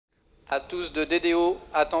À tous de DDO,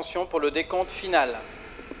 attention pour le décompte final.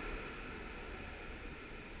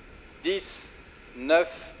 10,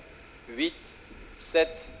 9, 8,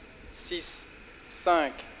 7, 6,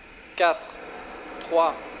 5, 4,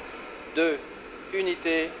 3, 2,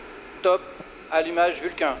 unité, top, allumage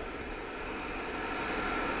Vulcain.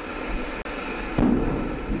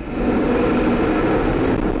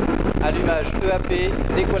 Allumage EAP,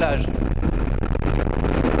 décollage.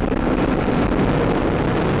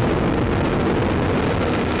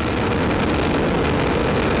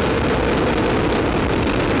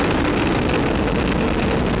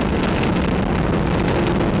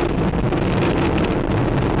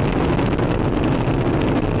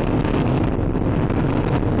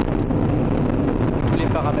 Tous les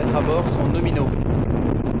paramètres à bord sont nominaux.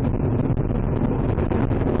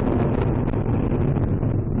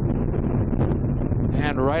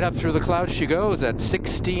 And right up through the clouds she goes at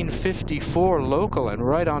 16:54 local and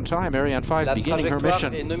right on time. Ariane 5 beginning her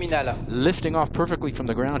mission, lifting off perfectly from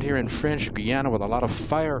the ground here in French Guiana with a lot of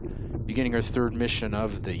fire, beginning her third mission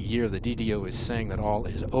of the year. The DDO is saying that all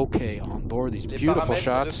is okay on board. These beautiful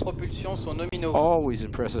shots, always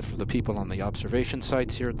impressive for the people on the observation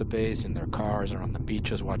sites here at the base, in their cars or on the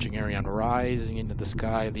beaches, watching Ariane rising into the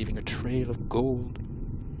sky, leaving a trail of gold.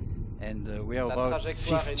 And we are about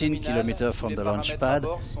 15 kilometers from the launch pad,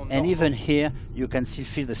 and even here you can still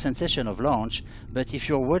feel the sensation of launch, but if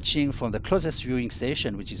you're watching from the closest viewing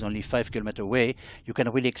station, which is only 5 kilometers away, you can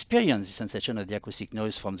really experience the sensation of the acoustic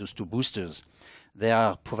noise from those two boosters. They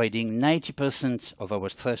are providing 90% of our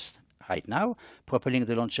thrust right now, propelling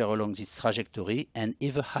the launcher along this trajectory and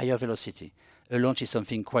even higher velocity. A launch is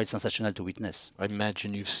something quite sensational to witness. I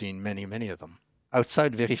imagine you've seen many, many of them.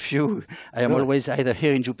 Outside, very few. I am always either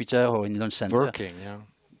here in Jupiter or in Launch Center. Working, yeah.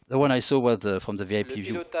 The one I saw was from the VIP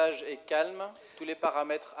view. There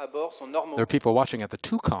are people watching at the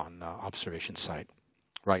Toucan observation site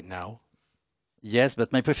right now. Yes,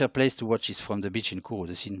 but my preferred place to watch is from the beach in Kourou.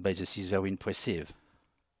 The scene by the sea is very impressive.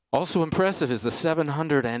 Also impressive is the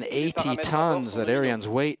 780 tons that Ariane's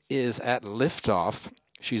weight is at liftoff.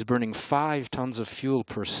 She's burning 5 tons of fuel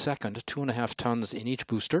per second, 2.5 tons in each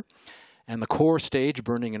booster. And the core stage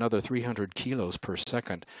burning another 300 kilos per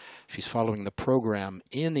second. She's following the program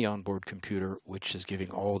in the onboard computer, which is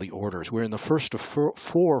giving all the orders. We're in the first of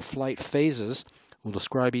 4 flight phases. We'll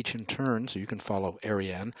describe each in turn so you can follow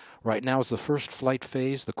Ariane. Right now is the first flight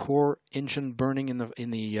phase, the core engine burning in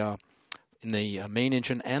the main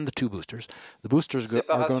engine and the 2 boosters. The boosters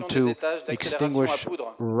are going to extinguish.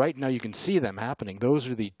 Right now you can see them happening. Those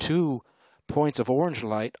are the 2 points of orange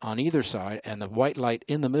light on either side, and the white light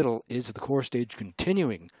in the middle is the core stage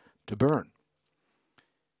continuing to burn.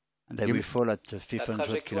 And they will fall at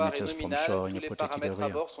 500 kilometers from shore in a protected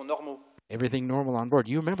area. Everything normal on board.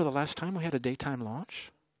 You remember the last time we had a daytime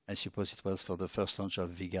launch? I suppose it was for the first launch of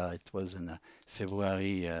Vega. It was in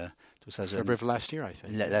February 2000. February of last year, I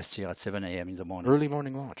think. Last year at 7 a.m. in the morning. Early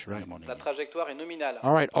morning launch, right. Yeah.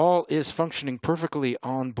 All right, all is functioning perfectly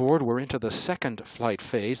on board. We're into the second flight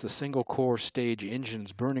phase. The single core stage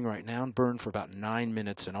engine's burning right now and burn for about 9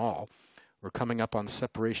 minutes in all. We're coming up on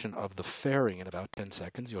separation of the fairing in about 10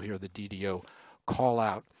 seconds. You'll hear the DDO call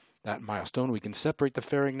out that milestone. We can separate the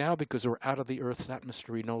fairing now because we're out of the Earth's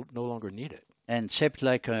atmosphere. We no longer need it. And shaped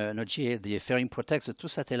like an OGA, the fairing protects the 2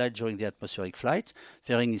 satellites during the atmospheric flight.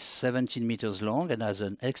 Fairing is 17 meters long and has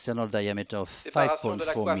an external diameter of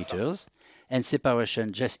 5.4 meters. And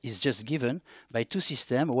separation is just given by 2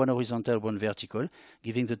 systems, one horizontal, one vertical,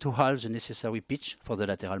 giving the 2 halves the necessary pitch for the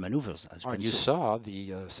lateral maneuvers. You saw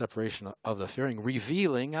the separation of the fairing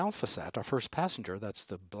revealing Alphasat, our first passenger. That's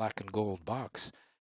the black and gold box.